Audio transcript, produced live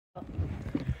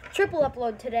Triple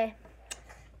upload today.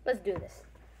 Let's do this.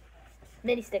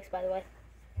 Mini sticks, by the way.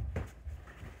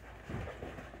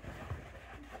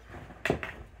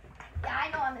 Yeah, I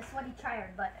know I'm a sweaty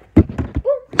tryhard, but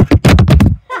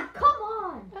come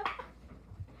on!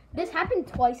 This happened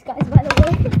twice, guys, by the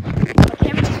way. The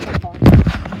camera's on my phone.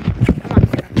 Come on,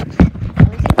 sir.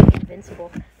 At least it's like invincible.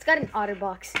 It's got an otter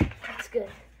box. That's good.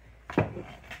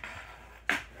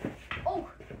 Oh!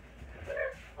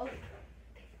 Oh.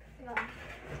 Hang on.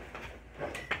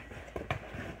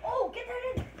 Oh, get that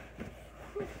in!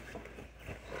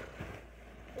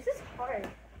 This is hard.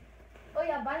 Oh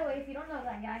yeah, by the way, if you don't know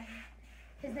that guy,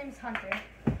 his name is Hunter.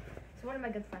 He's one of my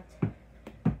good friends.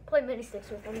 Play mini sticks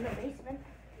with him in the basement.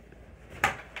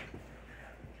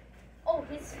 Oh,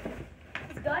 he's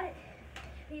got it.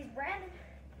 He's Brandon.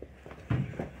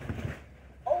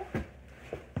 Oh,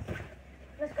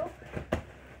 let's go.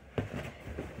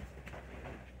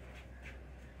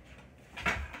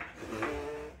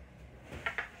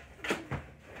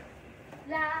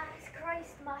 Last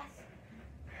Christmas.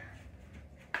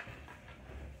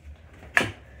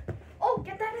 Oh,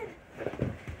 get that in.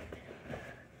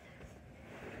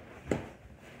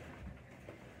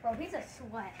 Bro, he's a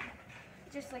sweat.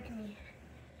 Just like me.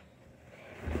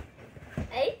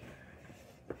 Hey?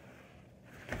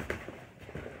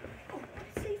 Oh,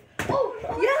 safe. Oh,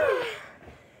 yeah!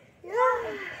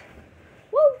 Yeah!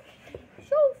 Woo!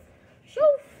 Shoof!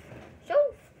 Shoof!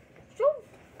 Shoof! Shoof!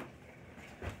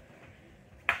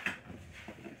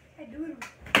 Hey, dude.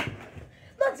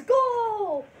 Let's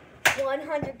go!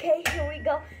 100K, here we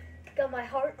go. Got my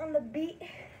heart on the beat.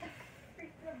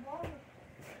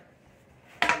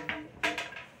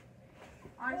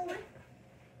 Honestly,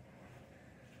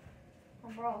 oh,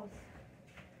 bros.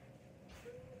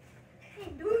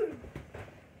 Hey, dude.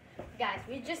 Guys,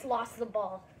 we just lost the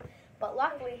ball, but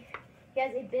luckily, he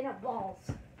has a bin of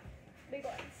balls. Big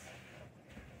ones.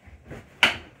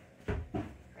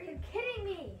 Are you kidding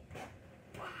me?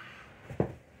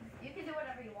 You can do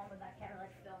whatever you want with that camera,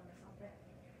 like film or something.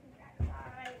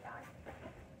 Alright,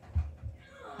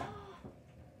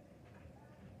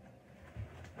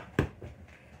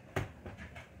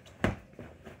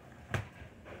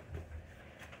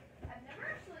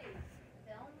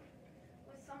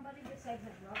 somebody besides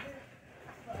my brother,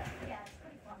 but yeah, it's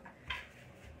pretty fun.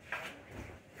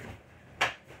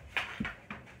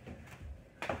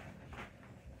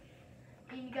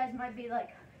 And you guys might be like,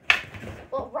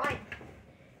 well, Ryan,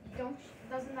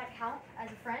 doesn't that count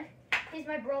as a friend? He's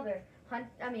my brother.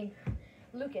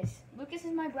 Lucas. Lucas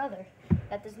is my brother.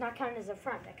 That does not count as a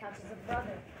friend. That counts as a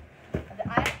brother.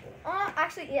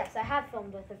 Actually, yes, I have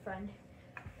filmed with a friend.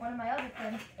 One of my other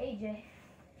friends, AJ.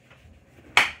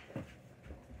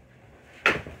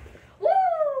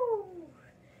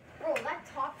 Bro, that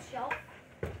top shelf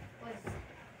was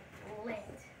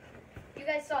lit. You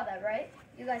guys saw that, right?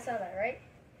 You guys saw that, right?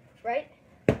 Right?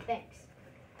 Thanks.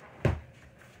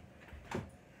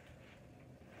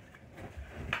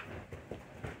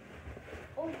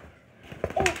 Oh,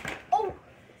 oh, oh,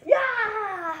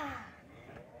 yeah!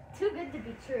 Too good to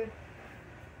be true.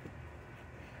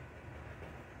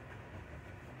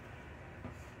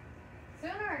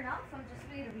 Sooner enough, I'm just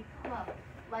going to become a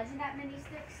legend at mini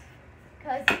sticks.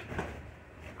 Because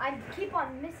I keep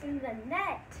on missing the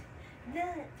net.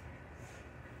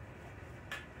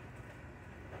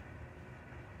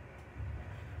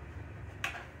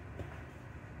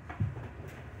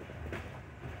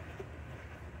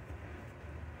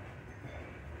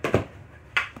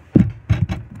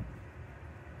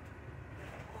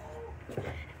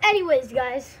 Anyways,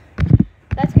 guys,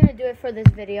 that's going to do it for this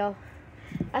video.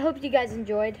 I hope you guys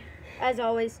enjoyed. As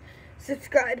always,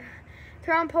 subscribe.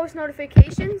 Turn on post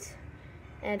notifications,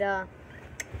 and I'll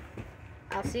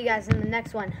see you guys in the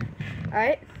next one. All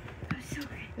right,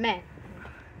 man.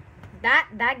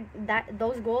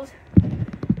 Those goals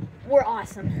were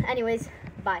awesome. Anyways,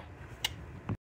 bye.